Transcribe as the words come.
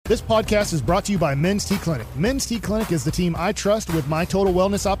This podcast is brought to you by Men's T Clinic. Men's T Clinic is the team I trust with my total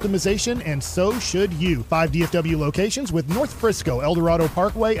wellness optimization, and so should you. 5 DFW locations with North Frisco, El Dorado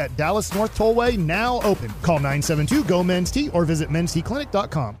Parkway at Dallas North Tollway now open. Call 972-GO-MEN'S-T or visit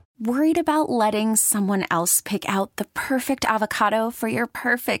mensteclinic.com. Worried about letting someone else pick out the perfect avocado for your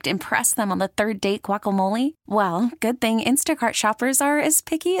perfect impress them on the third date guacamole? Well, good thing Instacart shoppers are as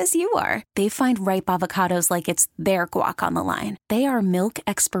picky as you are. They find ripe avocados like it's their guac on the line. They are milk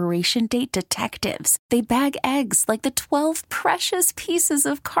expiration date detectives. They bag eggs like the 12 precious pieces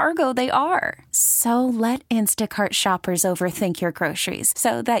of cargo they are. So let Instacart shoppers overthink your groceries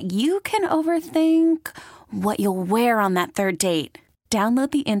so that you can overthink what you'll wear on that third date.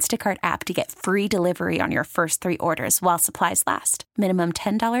 Download the Instacart app to get free delivery on your first 3 orders while supplies last. Minimum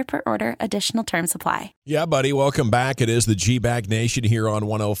 $10 per order. Additional terms apply. Yeah, buddy. Welcome back. It is the G-Bag Nation here on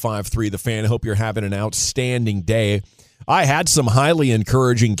 105.3 The Fan. Hope you're having an outstanding day. I had some highly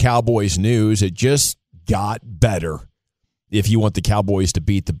encouraging Cowboys news. It just got better. If you want the Cowboys to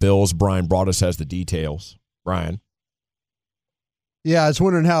beat the Bills, Brian Broaddus has the details. Brian. Yeah, I was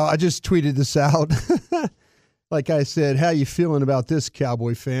wondering how – I just tweeted this out. Like I said, how you feeling about this,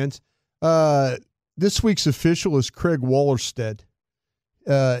 Cowboy fans? This week's official is Craig Wallerstedt.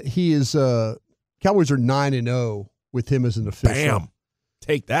 He is Cowboys are 9-0 with him as an official. Bam.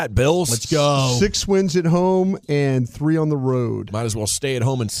 Take that, Bills. Let's go. 6 wins at home and 3 on the road. Might as well stay at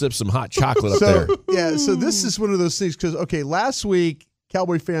home and sip some hot chocolate up there. Yeah, so this is one of those things because, okay, last week,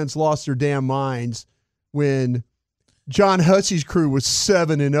 Cowboy fans lost their damn minds when John Hussey's crew was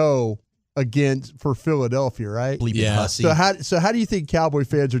 7-0. Against for Philadelphia, right? Yeah. So how do you think Cowboy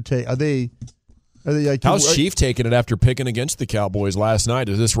fans are taking? Are they like? How's Chief taking it after picking against the Cowboys last night?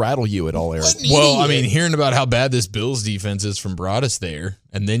 Does this rattle you at all, Eric? Well, I mean, hearing about how bad this Bills defense is from Broaddus there,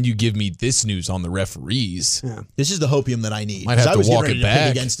 and then you give me this news on the referees. Yeah. This is the hopium that I need. Might have I to was walk getting it ready to back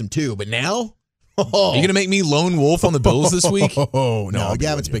pick against them too, but now, Are you going to make me lone wolf on the Bills this week? no,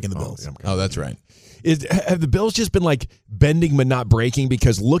 Gavin's picking the Bills. Oh, that's right. Have the Bills just been like bending but not breaking?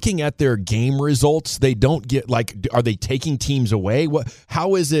 Because looking at their game results, they don't get like. Are they taking teams away?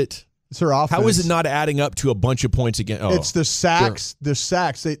 How is it? It's their offense. How is it not adding up to a bunch of points again? Oh, it's the sacks. The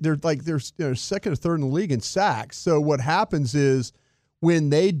sacks. They're second or third in the league in sacks. So what happens is when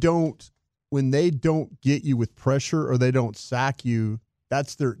they don't get you with pressure or they don't sack you,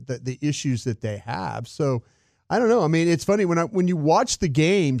 that's the issues that they have. So. I don't know. I mean, it's funny when you watch the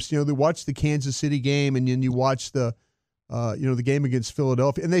games. They watch the Kansas City game, and then you watch the game against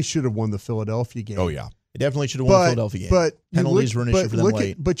Philadelphia, and they should have won the Philadelphia game. Oh yeah, They definitely should have won the Philadelphia game. But penalties were an issue for them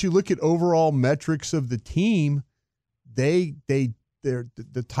late. But you look at overall metrics of the team, the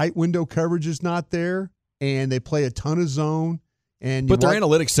tight window coverage is not there, and they play a ton of zone. But their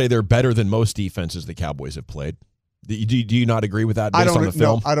analytics say they're better than most defenses the Cowboys have played. Do you not agree with that based on the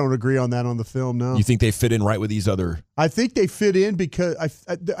film? No, I don't agree on that on the film, no. You think they fit in right with these other? I think they fit in because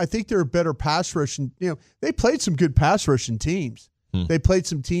I think they're a better pass rushing. They played some good pass rushing teams. They played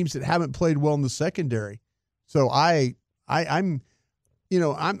some teams that haven't played well in the secondary. So I'm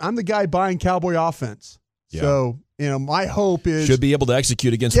the guy buying Cowboy offense. Yeah. So, my hope is should be able to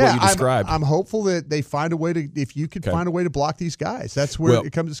execute against what you described. I'm hopeful that they find a way to, if you could find a way to block these guys. That's where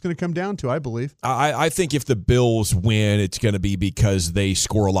it's going to come down to, I believe. I think if the Bills win, it's going to be because they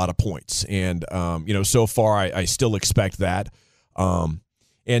score a lot of points. And, so far I still expect that. And,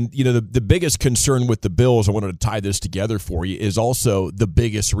 the biggest concern with the Bills, I wanted to tie this together for you, is also the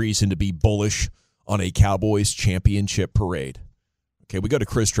biggest reason to be bullish on a Cowboys championship parade. Okay, we go to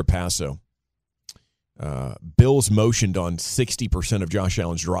Chris Trapasso. Bills motioned on 60% of Josh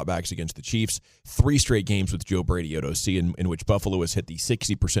Allen's dropbacks against the Chiefs. 3 straight games with Joe Brady at OC in which Buffalo has hit the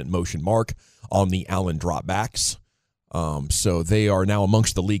 60% motion mark on the Allen dropbacks. So they are now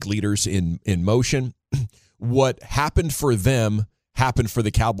amongst the league leaders in motion. What happened for them happened for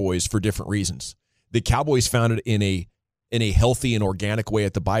the Cowboys for different reasons. The Cowboys found it in a healthy and organic way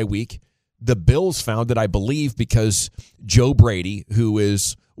at the bye week. The Bills found it, I believe, because Joe Brady, who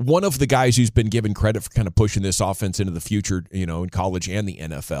is one of the guys who's been given credit for kind of pushing this offense into the future, in college and the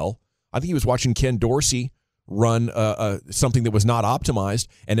NFL. I think he was watching Ken Dorsey run something that was not optimized,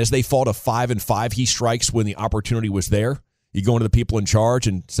 and as they fall to 5-5, he strikes when the opportunity was there. You go into the people in charge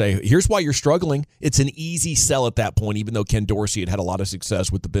and say, here's why you're struggling. It's an easy sell at that point, even though Ken Dorsey had a lot of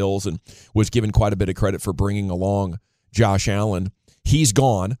success with the Bills and was given quite a bit of credit for bringing along Josh Allen. He's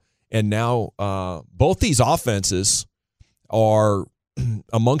gone, and now both these offenses are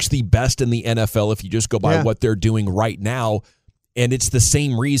amongst the best in the NFL if you just go by what they're doing right now, and it's the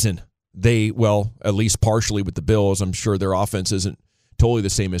same reason at least partially with the Bills. I'm sure their offense isn't totally the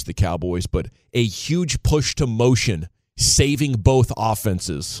same as the Cowboys, but a huge push to motion saving both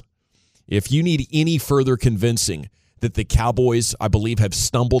offenses. If you need any further convincing that the Cowboys, I believe, have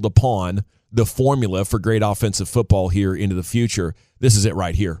stumbled upon the formula for great offensive football here into the future, this is it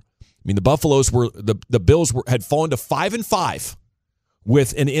right here. I mean, the Bills had fallen to 5-5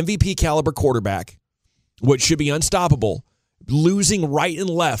 with an MVP caliber quarterback, what should be unstoppable, losing right and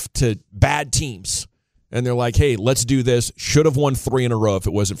left to bad teams. And they're like, hey, let's do this. Should have won 3 in a row if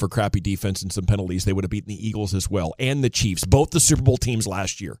it wasn't for crappy defense and some penalties. They would have beaten the Eagles as well and the Chiefs, both the Super Bowl teams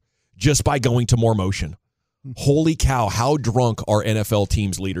last year, just by going to more motion. Holy cow, how drunk are NFL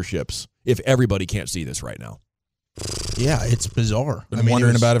teams' leaderships if everybody can't see this right now? Yeah, it's bizarre. Been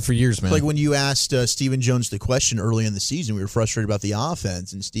wondering about it for years, man. Like when you asked Stephen Jones the question early in the season, we were frustrated about the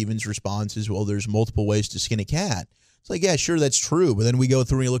offense, and Stephen's response is, well, there's multiple ways to skin a cat. It's like, yeah, sure, that's true. But then we go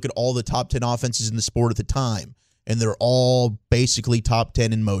through and you look at all the top 10 offenses in the sport at the time, and they're all basically top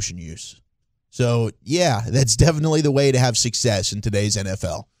 10 in motion use. So, yeah, that's definitely the way to have success in today's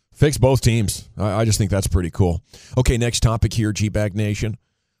NFL. Fix both teams. I just think that's pretty cool. Okay, next topic here, G-Bag Nation.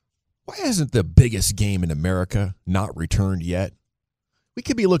 Why hasn't the biggest game in America not returned yet? We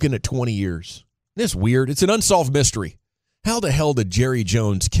could be looking at 20 years. It's weird. It's an unsolved mystery. How the hell did Jerry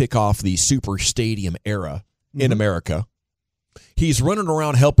Jones kick off the super stadium era in America? He's running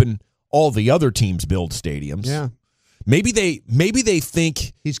around helping all the other teams build stadiums. Yeah. Maybe they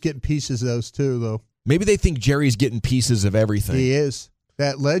think he's getting pieces of those too, though. Maybe they think Jerry's getting pieces of everything. He is.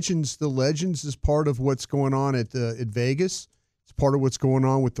 The Legends is part of what's going on at Vegas. It's part of what's going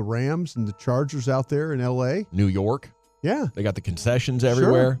on with the Rams and the Chargers out there in L.A. New York. Yeah. They got the concessions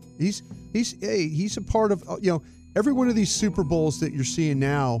everywhere. Sure. He's a part of, every one of these Super Bowls that you're seeing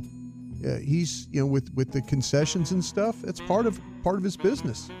now. He's, with the concessions and stuff, it's part of his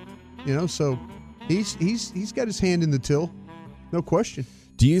business. So he's got his hand in the till. No question.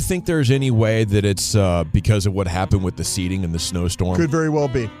 Do you think there's any way that it's because of what happened with the seating and the snowstorm? Could very well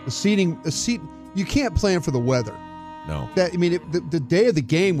be. The seating, you can't plan for the weather. No. The day of the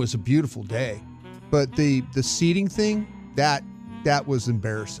game was a beautiful day, but the seating thing, that was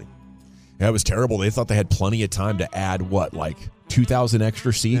embarrassing. Yeah, it was terrible. They thought they had plenty of time to add, 2,000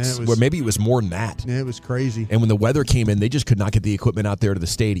 extra seats? Or maybe it was more than that. Yeah, it was crazy. And when the weather came in, they just could not get the equipment out there to the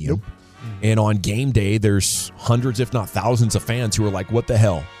stadium. Nope. And on game day, there's hundreds, if not thousands, of fans who are like, what the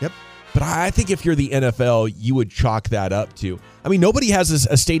hell? Yep. But I think if you're the NFL, you would chalk that up to. I mean, nobody has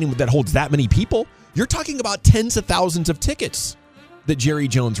a stadium that holds that many people. You're talking about tens of thousands of tickets that Jerry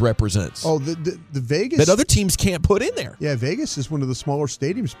Jones represents. Oh, the Vegas. That other teams can't put in there. Yeah, Vegas is one of the smaller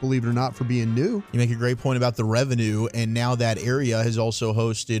stadiums, believe it or not, for being new. You make a great point about the revenue, and now that area has also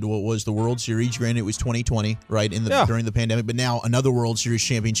hosted what was the World Series. Granted, it was 2020, right, during the pandemic, but now another World Series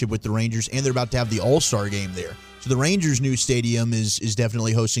championship with the Rangers, and they're about to have the All-Star game there. So the Rangers' new stadium is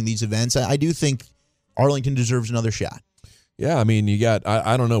definitely hosting these events. I do think Arlington deserves another shot. Yeah, I mean, you got,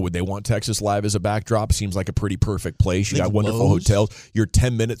 I don't know, would they want Texas Live as a backdrop? Seems like a pretty perfect place. You got wonderful hotels. You're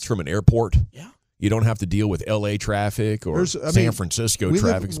 10 minutes from an airport. Yeah. You don't have to deal with L.A. traffic or San Francisco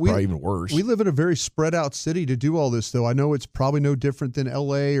traffic. It's probably even worse. We live in a very spread out city to do all this, though. I know it's probably no different than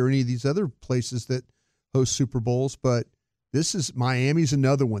L.A. or any of these other places that host Super Bowls, but Miami's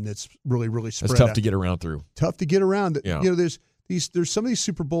another one that's really, really spread out. It's tough to get around through. Tough to get around. Yeah. There's some of these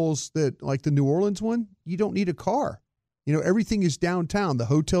Super Bowls that, like the New Orleans one, you don't need a car. Everything is downtown. The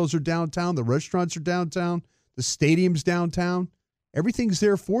hotels are downtown. The restaurants are downtown. The stadium's downtown. Everything's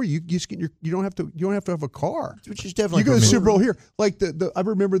there for you. You don't have to have a car. Which is definitely you go to the Super Bowl here. Like I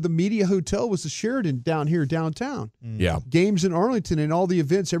remember the media hotel was the Sheraton down here downtown. Yeah. Games in Arlington and all the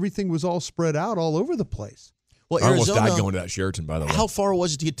events. Everything was all spread out all over the place. Well, I almost died going to that Sheraton, by the way. How far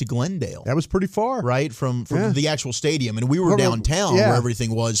was it to get to Glendale? That was pretty far. Right, from the actual stadium. And we were downtown where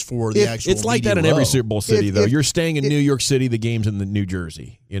everything was for the actual It's like that in every Super Bowl city, though. You're staying in New York City, the game's in the New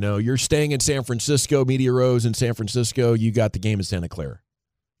Jersey. You're staying in San Francisco, Media Row's in San Francisco, you got the game in Santa Clara.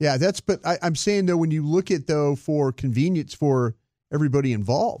 Yeah, but I'm saying, though, when you look at, though, for convenience for everybody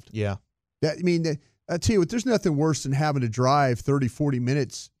involved. Yeah. I tell you what, there's nothing worse than having to drive 30, 40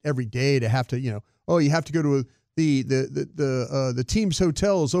 minutes every day to have to, you have to go to the team's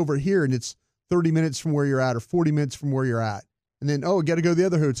hotel is over here and it's 30 minutes from where you're at or 40 minutes from where you're at. And then, got to go to the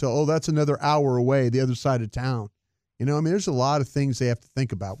other hotel. Oh, that's another hour away, the other side of town. There's a lot of things they have to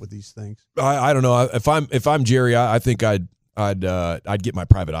think about with these things. I don't know. If I'm Jerry, I think I'd get my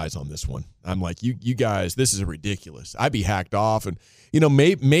private eyes on this one. I'm like, you guys, this is ridiculous. I'd be hacked off. And,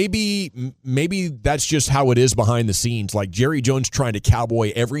 maybe that's just how it is behind the scenes. Like Jerry Jones trying to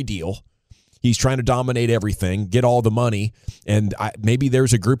cowboy every deal. He's trying to dominate everything, get all the money, and maybe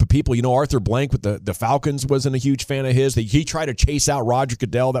there's a group of people. Arthur Blank with the Falcons wasn't a huge fan of his. He tried to chase out Roger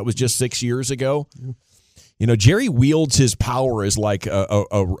Goodell. That was just 6 years ago. Jerry wields his power as like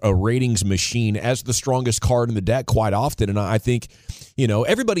a ratings machine as the strongest card in the deck quite often. And I think,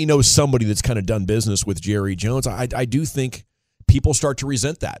 everybody knows somebody that's kind of done business with Jerry Jones. I do think people start to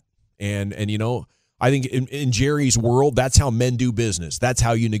resent that. And I think in Jerry's world, that's how men do business. That's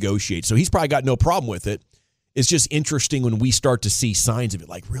how you negotiate. So he's probably got no problem with it. It's just interesting when we start to see signs of it.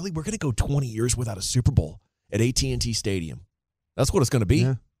 Like, really, we're going to go 20 years without a Super Bowl at AT&T Stadium. That's what it's going to be.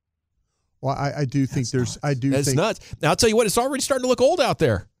 Yeah. Well, I do think there's. I do. That's think nuts. Now I'll tell you what. It's already starting to look old out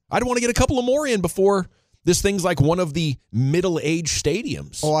there. I'd want to get a couple of more in before this thing's like one of the middle-aged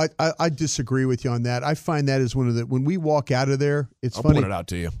stadiums. Oh, I disagree with you on that. I find that as one of the when we walk out of there, it's I'll funny. point it out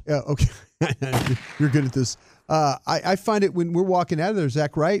to you. Yeah. Okay. You're good at this. I find it when we're walking out of there,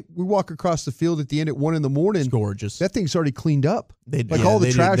 Zach. Right? We walk across the field at the end at 1 a.m. It's gorgeous. That thing's already cleaned up. All the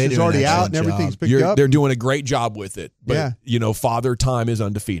they trash do is an already out and excellent everything's job. picked up. They're doing a great job with it. But, Father Time is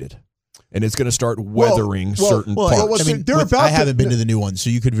undefeated. And it's going to start weathering certain parts. I haven't been to the new one, so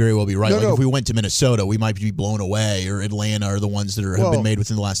you could very well be right. No. If we went to Minnesota, we might be blown away, or Atlanta are the ones that have been made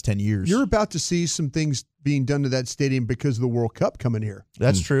within the last 10 years. You're about to see some things being done to that stadium because of the World Cup coming here.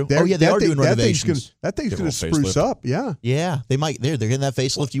 That's true. They are doing renovations. That thing's going to spruce up. Yeah. Yeah, they might. They're getting that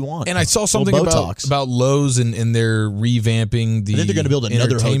facelift you want. And I saw something about Lowe's and they're revamping the I think they're going to build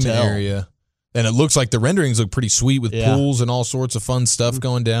another entertainment hotel area. And it looks like the renderings look pretty sweet with pools and all sorts of fun stuff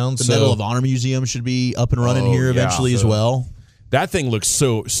going down. The Medal of Honor Museum should be up and running here eventually as well. That thing looks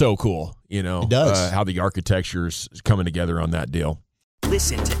so cool. It does. How the architecture's coming together on that deal.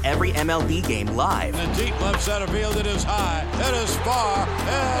 Listen to every MLB game live. In the deep left center field, it is high, it is far,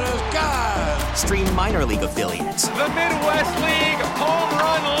 it is gone. Stream minor league affiliates. The Midwest League home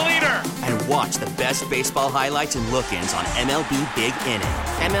run leader. And watch the best baseball highlights and look-ins on MLB Big Inning.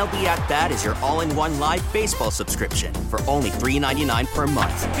 MLB At Bat is your all-in-one live baseball subscription for only $3.99 per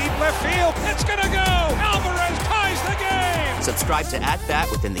month. Deep left field, it's gonna go. Alvarez ties the game. Subscribe to At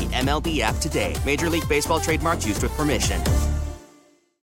Bat within the MLB app today. Major League Baseball trademarks used with permission.